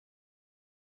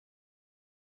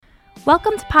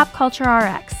Welcome to Pop Culture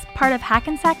RX, part of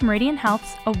Hackensack Meridian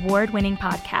Health's award-winning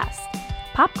podcast.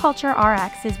 Pop Culture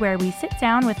RX is where we sit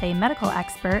down with a medical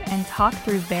expert and talk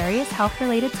through various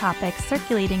health-related topics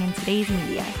circulating in today's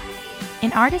media.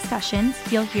 In our discussions,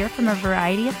 you'll hear from a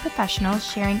variety of professionals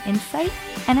sharing insight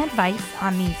and advice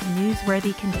on these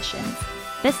newsworthy conditions.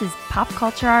 This is Pop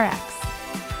Culture RX.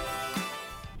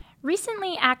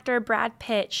 Recently, actor Brad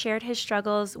Pitt shared his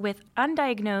struggles with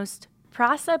undiagnosed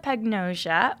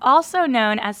prosopagnosia, also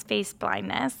known as face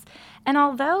blindness, and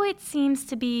although it seems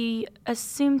to be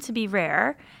assumed to be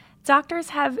rare, doctors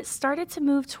have started to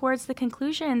move towards the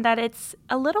conclusion that it's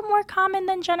a little more common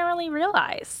than generally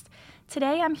realized.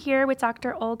 Today, I'm here with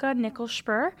Dr. Olga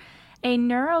Nickelspur, a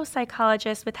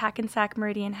neuropsychologist with Hackensack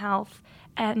Meridian Health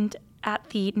and at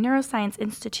the Neuroscience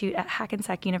Institute at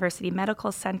Hackensack University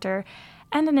Medical Center,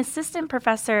 and an assistant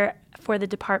professor for the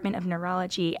Department of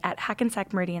Neurology at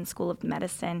Hackensack Meridian School of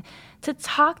Medicine, to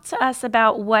talk to us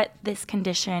about what this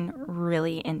condition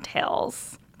really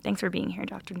entails. Thanks for being here,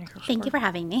 Dr. Nickelspur. Thank you for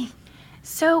having me.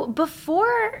 So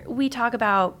before we talk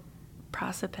about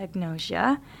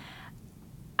prosopagnosia,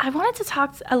 I wanted to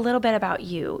talk a little bit about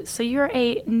you. So you're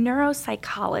a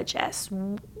neuropsychologist.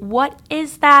 What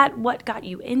is that? What got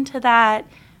you into that?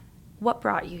 What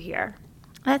brought you here?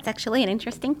 That's actually an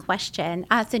interesting question.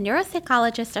 So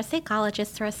neuropsychologists are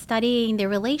psychologists who are studying the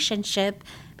relationship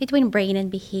between brain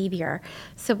and behavior.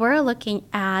 So we're looking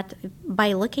at,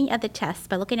 by looking at the tests,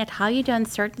 by looking at how you do on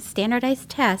certain standardized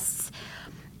tests,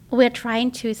 we're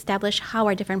trying to establish how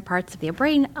our different parts of the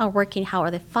brain are working, how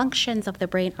are the functions of the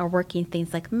brain are working,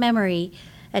 things like memory,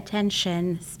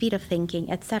 attention, speed of thinking,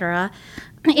 etc.,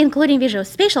 including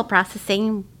visuospatial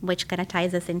processing, which kind of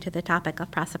ties us into the topic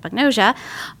of prosopagnosia.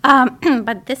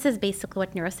 But this is basically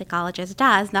what neuropsychologist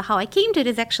does. Now, how I came to it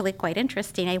is actually quite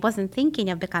interesting. I wasn't thinking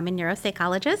of becoming a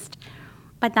neuropsychologist,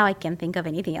 but now I can't think of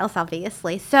anything else,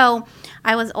 obviously. So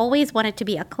I was always wanted to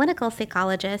be a clinical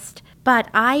psychologist, but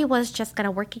I was just kind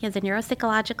of working as a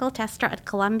neuropsychological tester at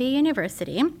Columbia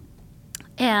University.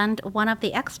 And one of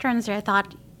the externs there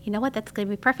thought, you know what, that's going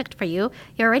to be perfect for you.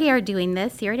 You already are doing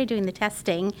this. You're already doing the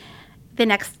testing. The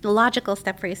next logical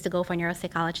step for you is to go for a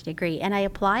neuropsychology degree. And I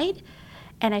applied,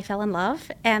 and I fell in love,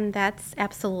 and that's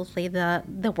absolutely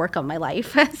the work of my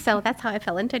life. So that's how I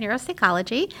fell into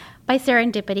neuropsychology, by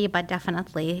serendipity, but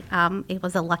definitely it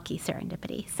was a lucky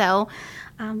serendipity. So,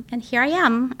 and here I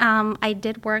am. I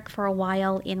did work for a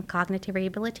while in cognitive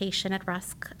rehabilitation at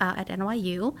Rusk at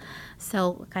NYU,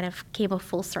 so kind of came a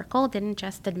full circle, didn't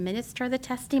just administer the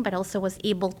testing, but also was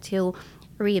able to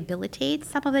rehabilitate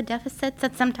some of the deficits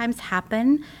that sometimes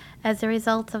happen as a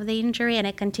result of the injury, and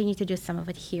I continue to do some of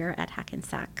it here at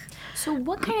Hackensack. So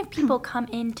what kind of people come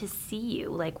in to see you?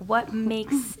 Like what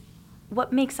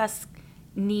makes us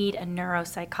need a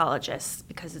neuropsychologist?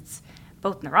 Because it's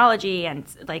both neurology and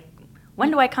like, when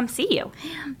do I come see you?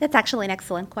 That's actually an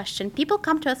excellent question. People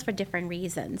come to us for different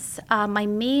reasons. My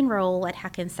main role at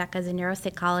Hackensack as a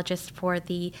neuropsychologist for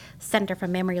the Center for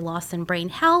Memory Loss and Brain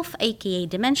Health, aka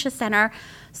Dementia Center.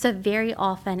 So very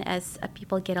often as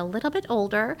people get a little bit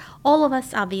older, all of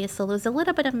us obviously lose a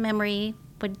little bit of memory,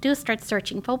 but do start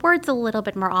searching for words a little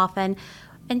bit more often.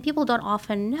 And people don't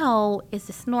often know, is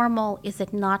this normal? Is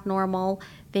it not normal?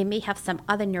 They may have some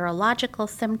other neurological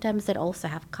symptoms that also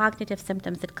have cognitive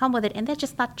symptoms that come with it, and they're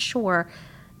just not sure.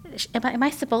 Am I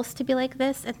supposed to be like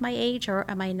this at my age, or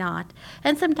am I not?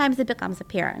 And sometimes it becomes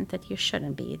apparent that you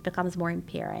shouldn't be. It becomes more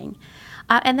impairing.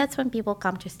 And that's when people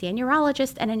come to see a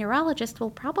neurologist, and a neurologist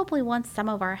will probably want some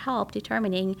of our help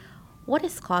determining what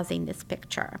is causing this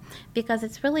picture, because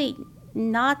it's really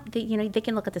not they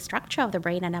can look at the structure of the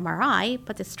brain on MRI,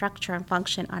 but the structure and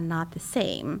function are not the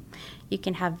same. You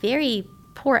can have very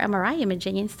poor MRI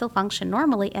imaging and still function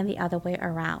normally, and the other way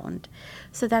around.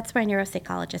 So that's where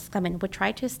neuropsychologists come in. We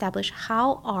try to establish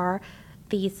how are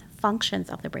these functions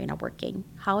of the brain are working.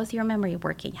 How is your memory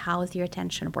working? How is your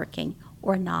attention working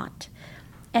or not?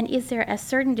 And is there a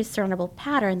certain discernible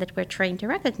pattern that we're trained to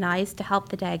recognize to help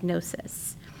the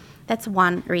diagnosis? That's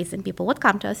one reason people would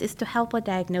come to us, is to help with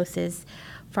diagnosis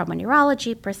from a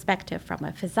neurology perspective, from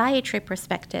a physiatry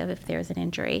perspective, if there's an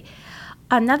injury.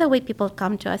 Another way people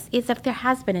come to us is if there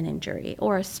has been an injury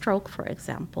or a stroke, for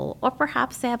example, or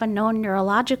perhaps they have a known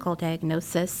neurological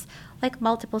diagnosis like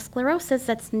multiple sclerosis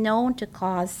that's known to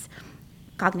cause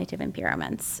cognitive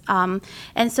impairments.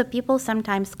 And so people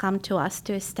sometimes come to us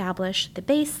to establish the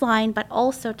baseline, but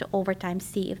also to over time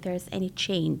see if there's any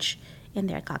change in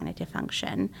their cognitive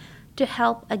function, to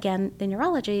help, again, the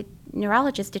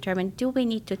neurologist determine, do we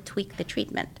need to tweak the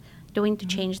treatment? Do we need to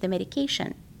change the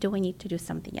medication? Do we need to do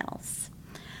something else?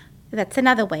 That's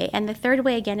another way. And the third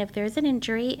way, again, if there's an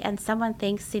injury and someone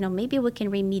thinks, maybe we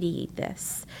can remediate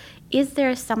this, is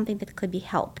there something that could be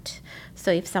helped?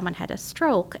 So if someone had a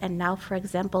stroke and now, for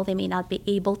example, they may not be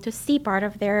able to see part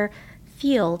of their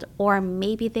field, or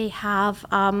maybe they have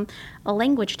a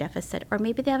language deficit, or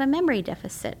maybe they have a memory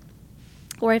deficit,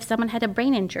 or if someone had a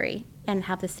brain injury and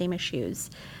have the same issues,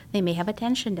 they may have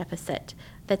attention deficit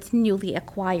that's newly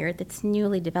acquired, that's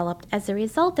newly developed as a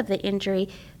result of the injury.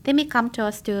 They may come to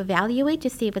us to evaluate to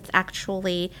see if it's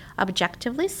actually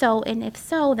objectively so, and if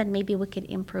so, then maybe we can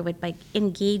improve it by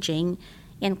engaging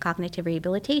in cognitive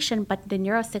rehabilitation, but the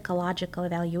neuropsychological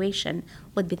evaluation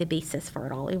would be the basis for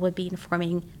it all. It would be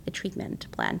informing the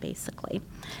treatment plan, basically.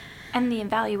 And the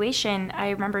evaluation,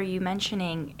 I remember you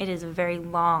mentioning it is a very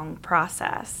long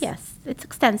process. Yes, it's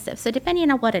extensive. So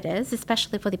depending on what it is,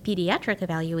 especially for the pediatric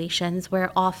evaluations,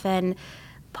 where often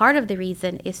part of the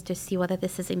reason is to see whether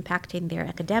this is impacting their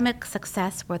academic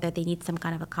success, whether they need some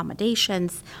kind of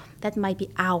accommodations, that might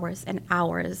be hours and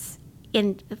hours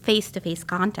in face-to-face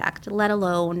contact, let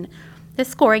alone the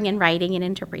scoring and writing and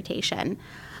interpretation.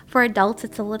 For adults,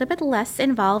 it's a little bit less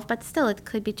involved, but still it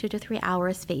could be 2 to 3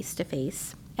 hours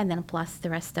face-to-face. And then plus the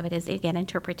rest of it is, again,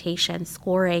 interpretation,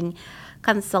 scoring,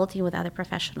 consulting with other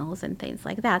professionals and things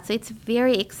like that. So it's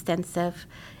very extensive,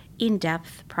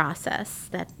 in-depth process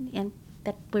that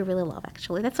we really love,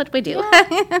 actually. That's what we do.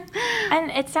 Yeah. And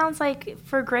it sounds like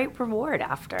for great reward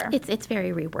after. It's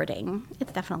very rewarding.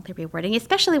 It's definitely rewarding,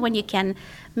 especially when you can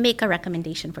make a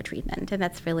recommendation for treatment. And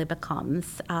that's really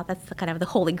becomes, that's the kind of the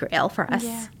holy grail for us.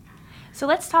 Yeah. So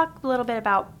let's talk a little bit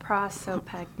about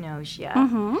prosopagnosia.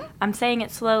 Mm-hmm. I'm saying it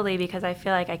slowly because I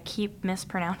feel like I keep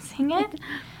mispronouncing it.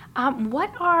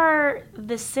 What are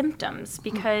the symptoms?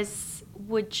 Because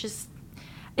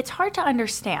it's hard to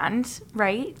understand,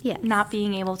 right? Yes. Not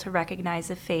being able to recognize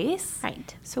a face.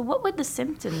 Right. So what would the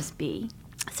symptoms be?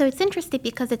 So it's interesting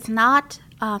because it's not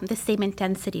the same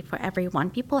intensity for everyone.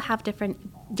 People have different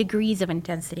degrees of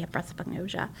intensity of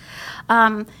prosopagnosia.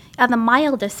 On the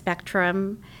milder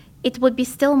spectrum, it would be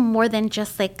still more than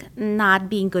just like not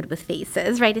being good with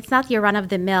faces, right? It's not your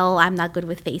run-of-the-mill, I'm not good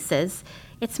with faces.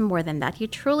 It's more than that. You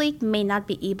truly may not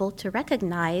be able to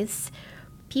recognize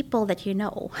people that you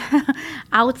know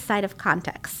outside of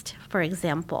context, for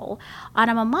example. On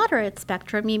a more moderate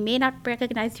spectrum, you may not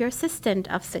recognize your assistant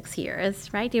of 6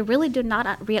 years, right? You really do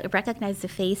not recognize the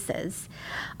faces.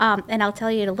 And I'll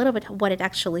tell you a little bit what it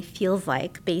actually feels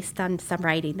like based on some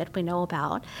writing that we know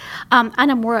about. On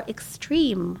a more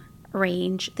extreme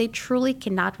range, they truly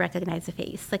cannot recognize a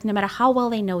face. Like no matter how well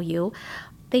they know you,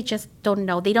 they just don't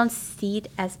know. They don't see it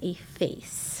as a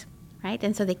face, right?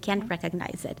 And so they can't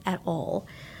recognize it at all.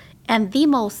 And the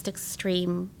most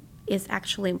extreme is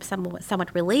actually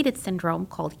somewhat related syndrome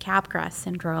called Capgras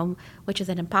syndrome, which is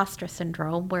an imposter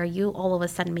syndrome where you all of a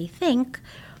sudden may think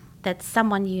that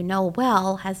someone you know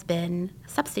well has been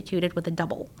substituted with a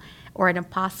double or an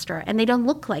imposter, and they don't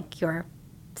look like your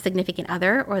significant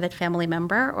other or that family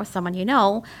member or someone you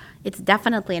know. It's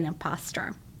definitely an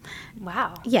imposter.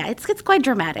 Wow. Yeah, it's quite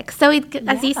dramatic. So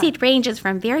as you see, it ranges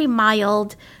from very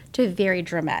mild to very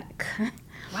dramatic.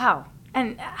 Wow.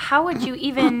 And how would you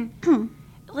even,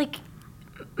 like,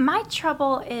 my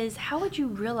trouble is how would you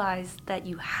realize that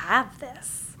you have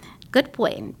this? Good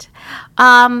point.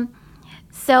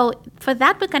 So for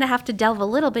that, we're going to have to delve a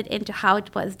little bit into how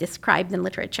it was described in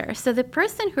literature. So the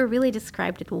person who really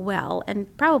described it well,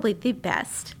 and probably the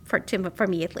best, for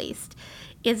me at least,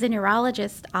 is the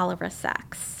neurologist Oliver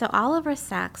Sacks. So Oliver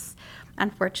Sacks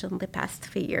unfortunately passed a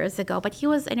few years ago, but he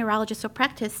was a neurologist who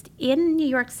practiced in New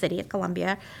York City at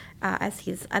Columbia as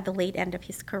he's at the late end of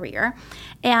his career.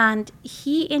 And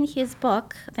he, in his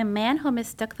book, The Man Who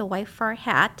Mistook the Wife for a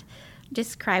Hat,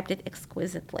 described it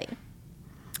exquisitely.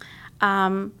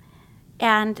 And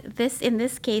in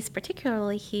this case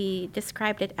particularly, he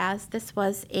described it as this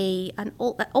was an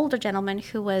older gentleman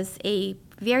who was a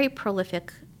very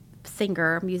prolific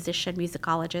singer, musician,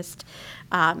 musicologist,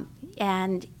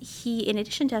 and he, in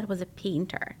addition to that, was a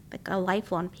painter, like a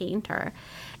lifelong painter.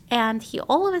 And he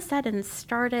all of a sudden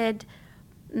started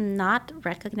not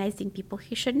recognizing people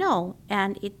he should know,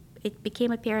 and it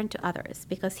became apparent to others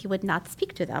because he would not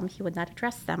speak to them, he would not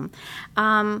address them.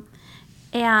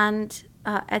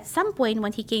 At some point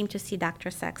when he came to see Dr.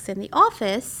 Sacks in the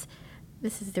office,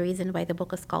 this is the reason why the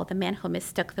book is called The Man Who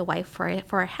Mistook the Wife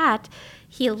for a Hat,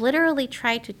 he literally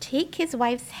tried to take his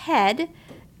wife's head,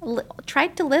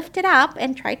 tried to lift it up,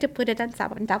 and tried to put it on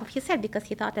top of his head because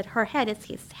he thought that her head is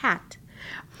his hat.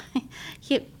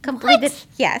 He completed, What?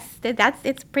 yes,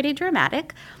 it's pretty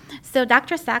dramatic. So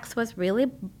Dr. Sacks was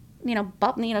really, he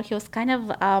was kind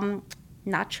of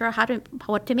not sure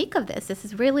what to make of this. This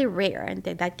is really rare, and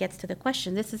that gets to the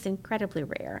question. This is incredibly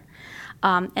rare,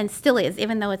 and still is,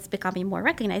 even though it's becoming more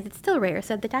recognized. It's still rare.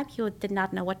 So at the time, he did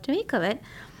not know what to make of it.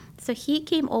 So he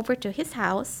came over to his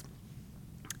house,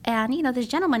 and this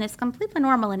gentleman is completely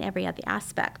normal in every other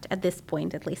aspect at this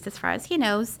point, at least as far as he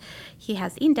knows. He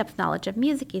has in-depth knowledge of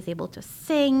music. He's able to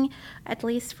sing, at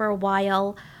least for a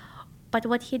while. But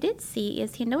what he did see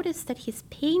is he noticed that his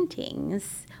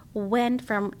paintings went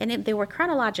from, and they were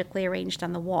chronologically arranged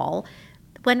on the wall,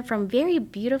 went from very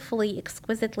beautifully,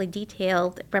 exquisitely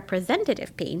detailed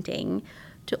representative painting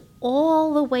to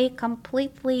all the way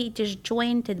completely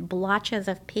disjointed blotches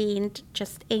of paint,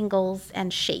 just angles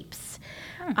and shapes.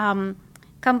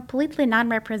 Completely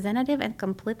non-representative and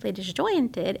completely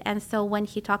disjointed. And so when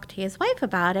he talked to his wife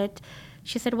about it,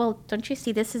 she said, well, don't you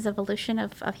see this is evolution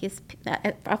of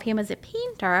him as a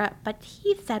painter? But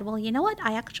he said, well, you know what?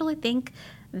 I actually think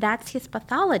that's his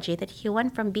pathology, that he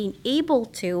went from being able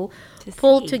to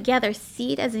pull together,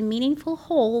 see it as a meaningful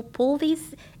whole, pull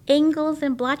these angles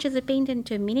and blotches of paint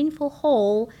into a meaningful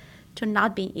whole, to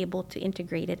not being able to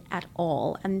integrate it at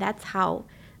all. And that's how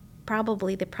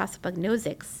probably the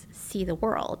prosopagnosics see the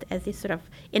world, as these sort of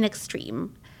in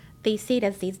extreme. They see it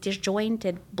as these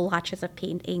disjointed blotches of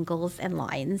paint, angles and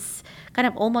lines, kind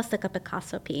of almost like a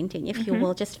Picasso painting, if you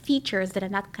will, just features that are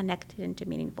not connected into a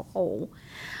meaningful whole.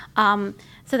 So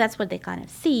that's what they kind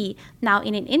of see. Now,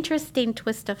 in an interesting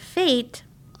twist of fate,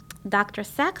 Dr.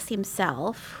 Sachs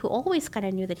himself, who always kind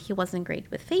of knew that he wasn't great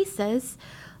with faces,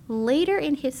 later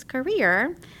in his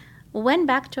career went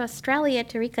back to Australia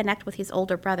to reconnect with his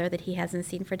older brother that he hasn't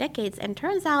seen for decades. And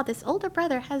turns out this older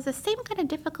brother has the same kind of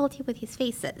difficulty with his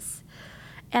faces.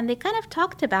 And they kind of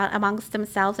talked about amongst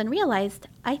themselves and realized,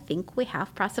 I think we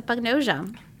have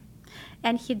prosopagnosia.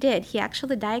 And he did. He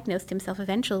actually diagnosed himself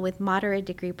eventually with moderate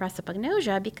degree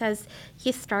prosopagnosia because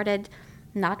he started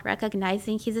not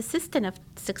recognizing his assistant of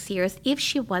 6 years if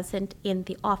she wasn't in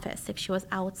the office, if she was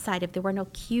outside, if there were no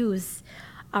cues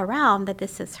around that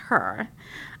this is her.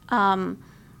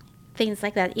 Things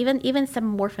like that. Even some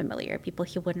more familiar people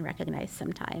he wouldn't recognize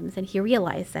sometimes, and he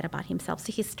realized that about himself.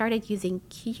 So he started using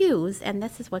cues, and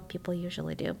this is what people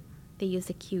usually do. They use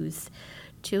the cues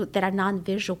that are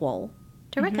non-visual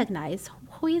to recognize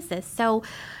who is this. So,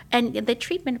 and the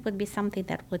treatment would be something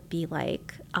that would be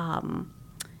like,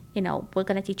 we're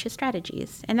going to teach you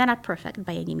strategies. And they're not perfect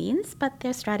by any means, but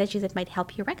they're strategies that might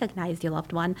help you recognize your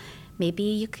loved one. Maybe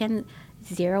you can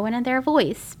zero in on their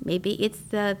voice. Maybe it's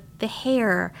the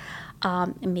hair.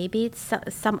 Maybe it's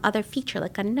some other feature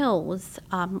like a nose,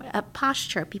 a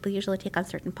posture. People usually take on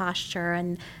certain posture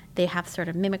and they have sort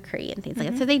of mimicry and things like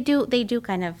that. So they do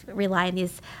kind of rely on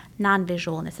these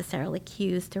non-visual necessarily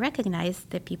cues to recognize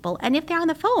the people. And if they're on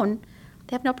the phone,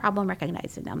 they have no problem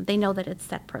recognizing them. They know that it's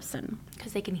that person.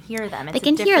 Because they can hear them. They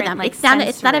can hear them. It's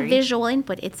not a visual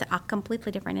input. It's a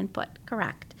completely different input.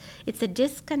 Correct. It's a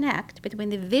disconnect between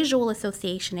the visual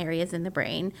association areas in the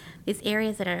brain, these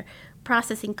areas that are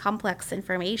processing complex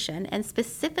information. And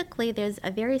specifically, there's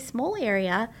a very small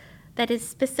area that is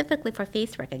specifically for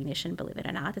face recognition, believe it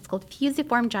or not. It's called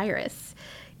fusiform gyrus.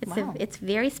 It's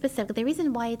very specific. The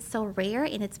reason why it's so rare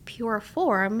in its pure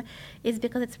form is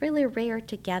because it's really rare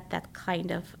to get that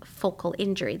kind of focal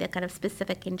injury, that kind of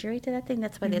specific injury to that thing.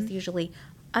 That's why there's usually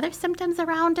other symptoms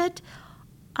around it,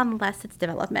 unless it's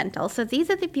developmental. So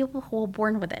these are the people who are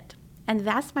born with it. And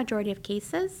vast majority of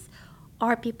cases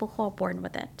are people who are born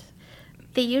with it.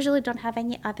 They usually don't have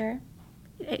any other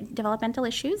developmental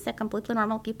issues. They're completely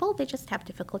normal people. They just have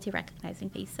difficulty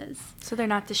recognizing faces. So they're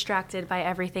not distracted by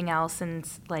everything else and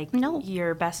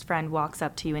your best friend walks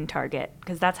up to you in Target,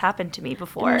 because that's happened to me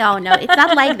before. No, it's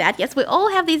not like that. Yes, we all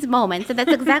have these moments, and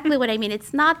that's exactly what I mean.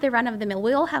 It's not the run-of-the-mill.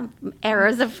 We all have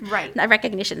errors of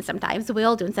recognition sometimes. We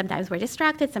all do, and sometimes we're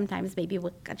distracted. Sometimes maybe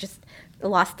we're just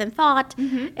lost in thought,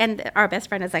 and our best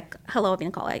friend is like, hello, I've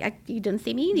been calling. You didn't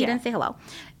see me? You didn't say hello.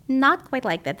 Not quite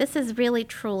like that. This is really,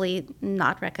 truly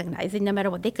not recognizing. No matter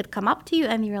what, they could come up to you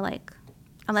and you're like,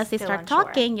 unless they start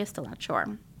talking, you're still not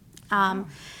sure.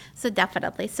 So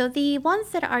definitely. So the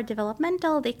ones that are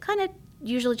developmental, they kind of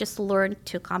usually just learn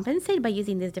to compensate by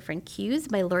using these different cues,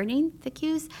 by learning the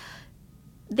cues.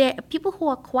 People who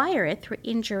acquire it through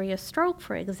injury or stroke,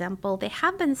 for example, there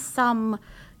have been some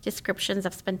descriptions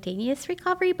of spontaneous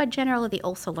recovery, but generally they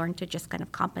also learn to just kind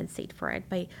of compensate for it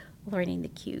by learning the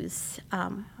cues.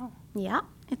 Yeah,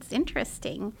 it's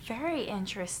interesting. Very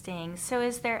interesting. So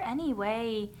is there any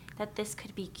way that this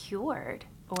could be cured,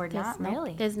 or not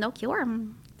really? There's no cure.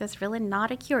 There's really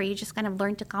not a cure. You just kind of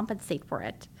learn to compensate for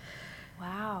it.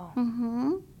 Wow.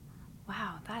 Mm-hmm.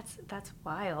 Wow, that's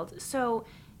wild. So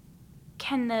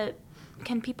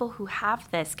can people who have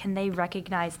this, can they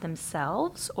recognize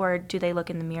themselves, or do they look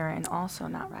in the mirror and also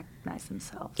not recognize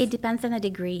themselves? It depends on the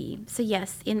degree. So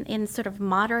yes, in sort of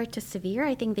moderate to severe,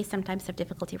 I think they sometimes have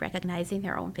difficulty recognizing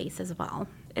their own face as well.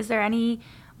 Is there any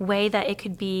way that it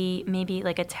could be maybe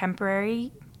like a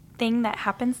temporary thing that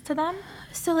happens to them?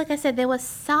 So like I said, there was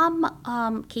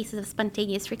some cases of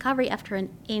spontaneous recovery after an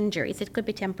injury. So it could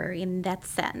be temporary in that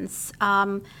sense.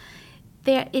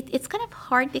 It's kind of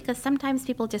hard because sometimes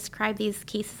people describe these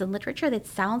cases in literature that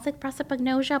sounds like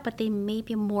prosopagnosia, but they may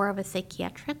be more of a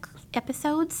psychiatric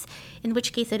episodes, in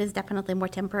which case it is definitely more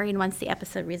temporary. And once the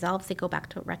episode resolves, they go back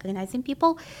to recognizing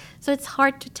people. So it's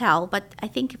hard to tell. But I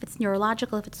think if it's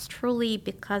neurological, if it's truly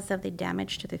because of the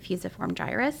damage to the fusiform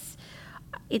gyrus,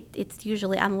 it's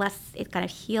usually, unless it kind of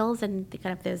heals and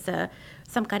there's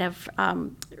some kind of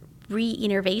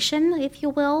re-innervation, if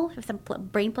you will, if some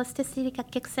brain plasticity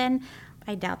kicks in,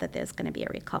 I doubt that there's going to be a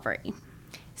recovery.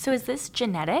 So is this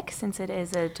genetic, since it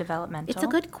is a developmental? It's a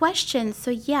good question. So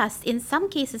yes, in some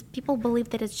cases, people believe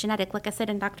that it's genetic. Like I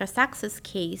said, in Dr. Sachs's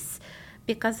case,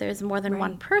 because there's more than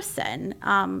one person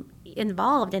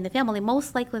involved in the family,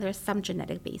 most likely there's some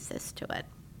genetic basis to it.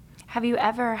 Have you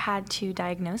ever had to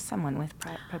diagnose someone with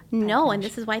No, and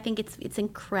this is why I think it's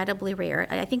incredibly rare.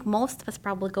 I think most of us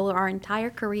probably go our entire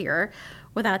career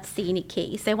without seeing a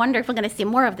case. I wonder if we're going to see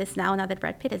more of this now that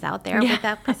Brad Pitt is out there with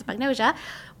that prosopagnosia.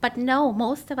 But no,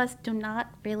 most of us do not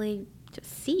really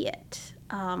see it.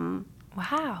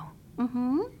 Wow.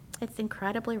 Mm-hmm. It's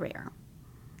incredibly rare.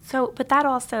 So, but that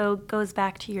also goes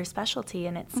back to your specialty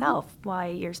in itself, why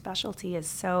your specialty is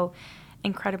so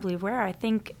incredibly rare. I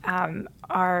think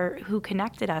who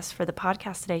connected us for the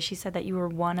podcast today, she said that you were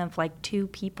one of like 2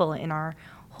 people in our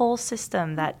whole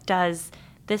system that does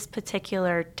this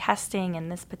particular testing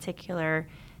and this particular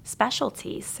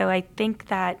specialty. So I think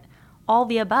that all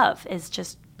the above is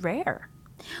just rare.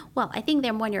 Well, I think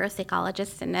there are more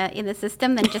neuropsychologists in the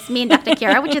system than just me and Dr.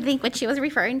 Kira, which I think what she was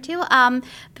referring to.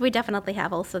 We definitely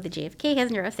have also the JFK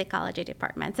has neuropsychology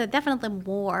department. So definitely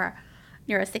more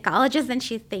neuropsychologists than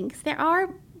she thinks there are.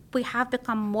 We have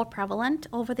become more prevalent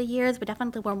over the years. We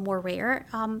definitely were more rare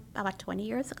about 20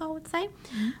 years ago, I would say.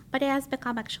 Mm-hmm. But it has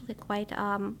become actually quite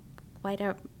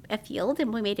a field,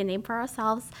 and we made a name for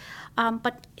ourselves.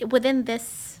 But within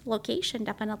this location,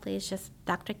 definitely it's just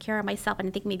Dr. Kira, myself, and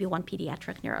I think maybe one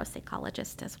pediatric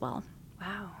neuropsychologist as well.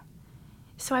 Wow.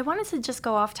 So I wanted to just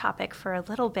go off topic for a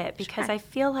little bit because I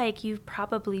feel like you've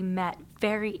probably met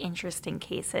very interesting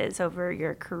cases over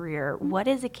your career. Mm-hmm. What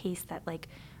is a case that like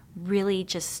really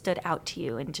just stood out to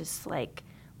you and just like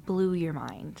blew your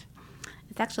mind?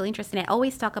 It's actually interesting. I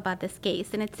always talk about this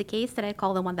case, and it's the case that I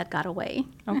call the one that got away.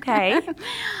 Okay.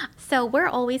 So we're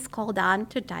always called on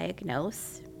to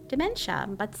diagnose dementia,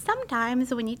 but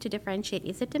sometimes we need to differentiate,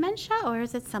 is it dementia or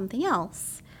is it something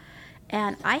else?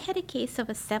 And I had a case of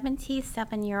a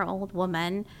 77-year-old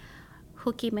woman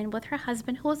who came in with her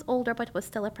husband, who was older but was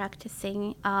still a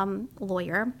practicing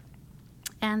lawyer.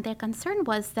 And their concern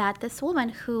was that this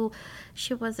woman,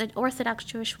 she was an Orthodox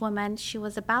Jewish woman, she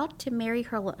was about to marry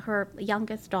her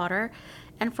youngest daughter.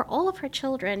 And for all of her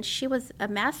children, she was a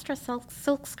master silk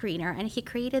screener, and he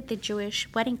created the Jewish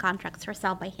wedding contracts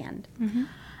herself by hand. Mm-hmm.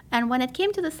 And when it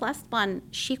came to this last one,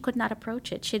 she could not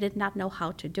approach it. She did not know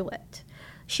how to do it.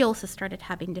 She also started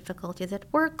having difficulties at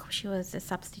work. She was a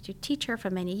substitute teacher for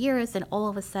many years, and all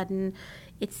of a sudden,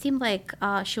 it seemed like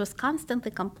she was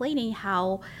constantly complaining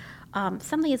how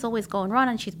something is always going wrong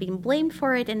and she's being blamed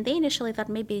for it. And they initially thought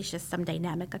maybe it's just some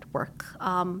dynamic at work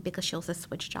because she also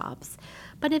switched jobs.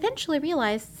 But eventually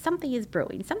realized something is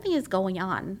brewing, something is going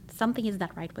on, something is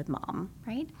not right with mom,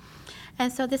 right?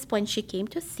 And so at this point, she came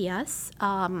to see us.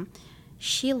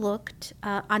 She looked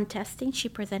on testing. She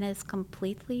presented as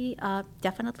completely,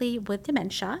 definitely with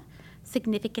dementia,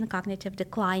 significant cognitive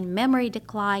decline, memory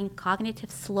decline,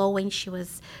 cognitive slowing. She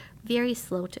was very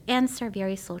slow to answer,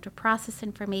 very slow to process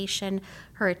information.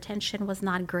 Her attention was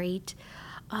not great.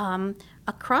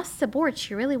 Across the board,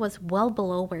 she really was well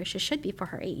below where she should be for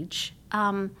her age.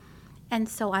 And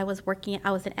so I was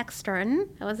an extern.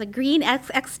 I was a green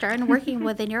extern working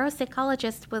with a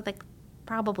neuropsychologist with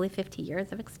probably 50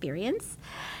 years of experience.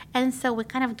 And so we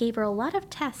kind of gave her a lot of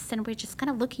tests, and we're just kind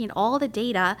of looking at all the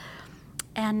data.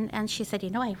 And she said,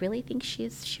 I really think she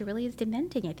really is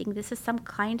dementing. I think this is some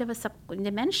kind of a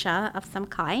dementia of some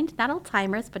kind, not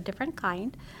Alzheimer's, but different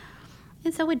kind.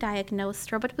 And so we diagnosed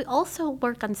her, but we also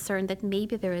were concerned that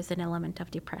maybe there is an element of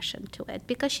depression to it,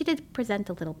 because she did present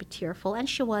a little bit tearful, and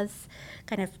she was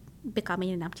kind of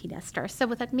becoming an empty nester. So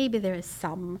we thought maybe there is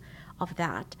some of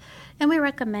that. And we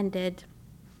recommended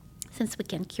since we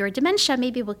can cure dementia,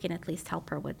 maybe we can at least help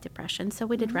her with depression. So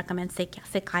we did recommend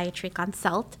psychiatry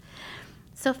consult.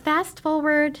 So fast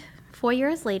forward 4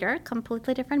 years later,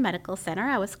 completely different medical center.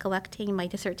 I was collecting my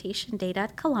dissertation data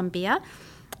at Columbia,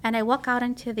 and I walk out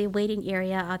into the waiting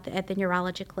area at the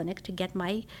neurology clinic to get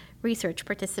my research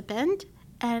participant,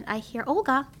 and I hear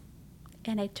Olga,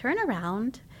 and I turn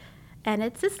around, and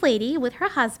it's this lady with her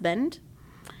husband,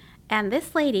 and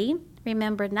this lady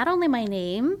remembered not only my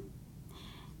name.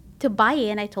 To buy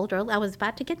in, I told her I was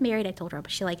about to get married. I told her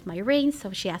she liked my ring,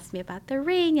 so she asked me about the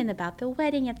ring and about the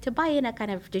wedding. And to buy in, I kind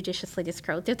of judiciously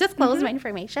disclosed my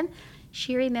information.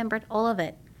 She remembered all of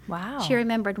it. Wow. She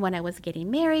remembered when I was getting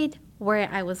married, where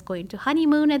I was going to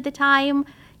honeymoon at the time.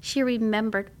 She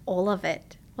remembered all of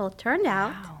it. Well, it turned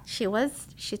out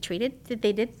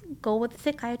they did go with a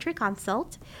psychiatry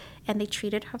consult, and they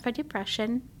treated her for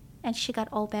depression, and she got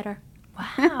all better.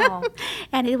 Wow.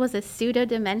 And it was a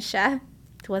pseudo-dementia.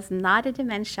 It was not a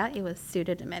dementia. It was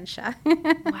pseudo-dementia.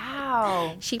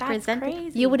 Wow. That's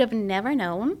crazy. You would have never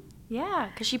known. Yeah,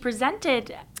 because she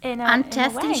presented in a On in a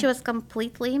testing, way. she was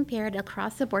completely impaired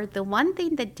across the board. The one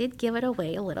thing that did give it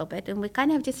away a little bit, and we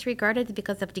kind of disregarded it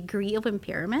because of degree of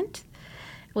impairment,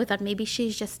 we thought maybe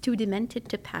she's just too demented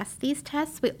to pass these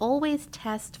tests. We always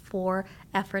test for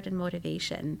effort and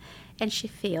motivation, and she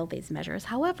failed these measures.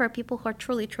 However, people who are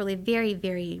truly, truly very,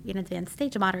 very in advanced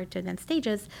stage, moderate to advanced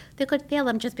stages, they could fail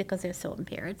them just because they're so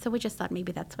impaired. So we just thought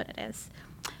maybe that's what it is.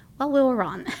 Well, we were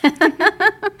wrong.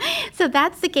 So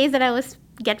that's the case that I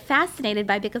get fascinated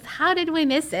by, because how did we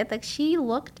miss it? Like, she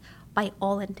looked, by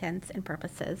all intents and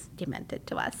purposes, demented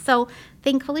to us. So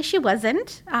thankfully she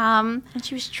wasn't. And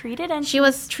she was treated, and She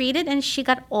was treated, and she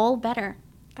got all better.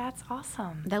 That's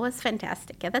awesome. That was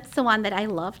fantastic. Yeah, that's the one that I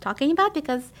love talking about,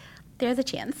 because there's a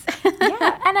chance.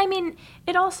 Yeah, and I mean,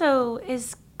 it also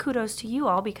is kudos to you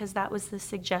all, because that was the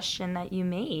suggestion that you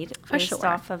made based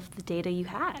off of the data you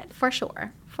had. For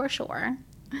sure. For sure.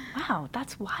 Wow,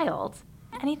 that's wild.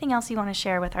 Anything else you want to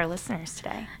share with our listeners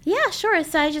today? Yeah, sure.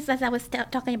 So as I was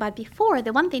talking about before,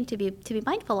 the one thing to be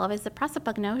mindful of is the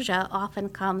prosopagnosia often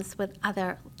comes with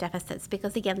other deficits,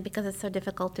 because it's so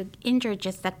difficult to injure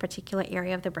just that particular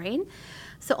area of the brain.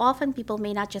 So often people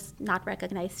may not just not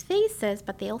recognize faces,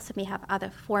 but they also may have other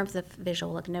forms of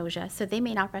visual agnosia. So they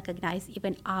may not recognize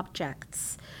even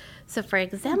objects. So for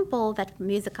example, that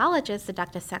musicologist,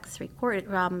 Dr. Sachs,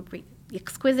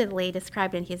 exquisitely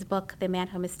described in his book, The Man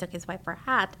Who Mistook His Wife for a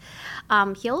Hat,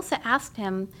 he also asked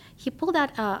him, he pulled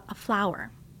out a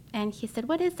flower, and he said,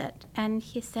 "What is it?" And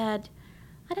he said,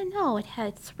 "I don't know,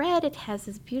 it's red, it has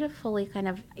this beautifully kind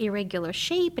of irregular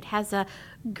shape, it has a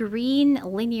green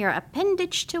linear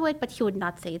appendage to it," but he would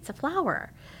not say it's a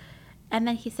flower. And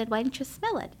then he said, "Why don't you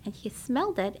smell it?" And he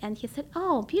smelled it, and he said,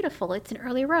 "Oh, beautiful, it's an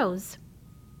early rose."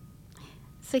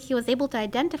 So he was able to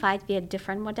identify it via a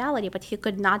different modality, but he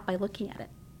could not by looking at it.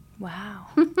 Wow.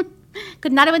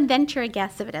 Could not even venture a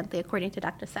guess, evidently, according to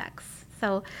Dr. Sachs.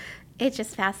 So it's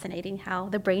just fascinating how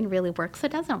the brain really works or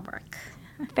doesn't work.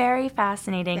 Very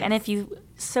fascinating. Yes. And if you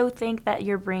so think that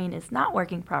your brain is not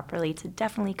working properly, to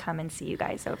definitely come and see you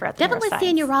guys over at the Definitely see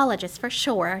a Neuroscience. neurologist, for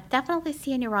sure. Definitely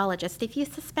see a neurologist. If you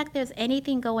suspect there's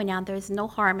anything going on, there's no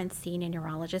harm in seeing a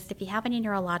neurologist. If you have any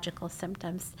neurological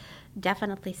symptoms,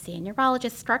 definitely see a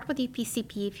neurologist. Start with your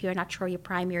PCP if you're not sure, your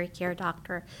primary care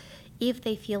doctor. If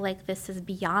they feel like this is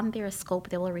beyond their scope,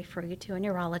 they will refer you to a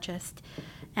neurologist,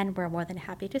 and we're more than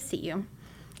happy to see you.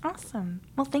 Awesome.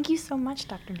 Well, thank you so much,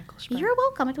 Dr. Nicholsberg. You're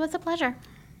welcome. It was a pleasure.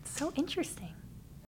 So interesting.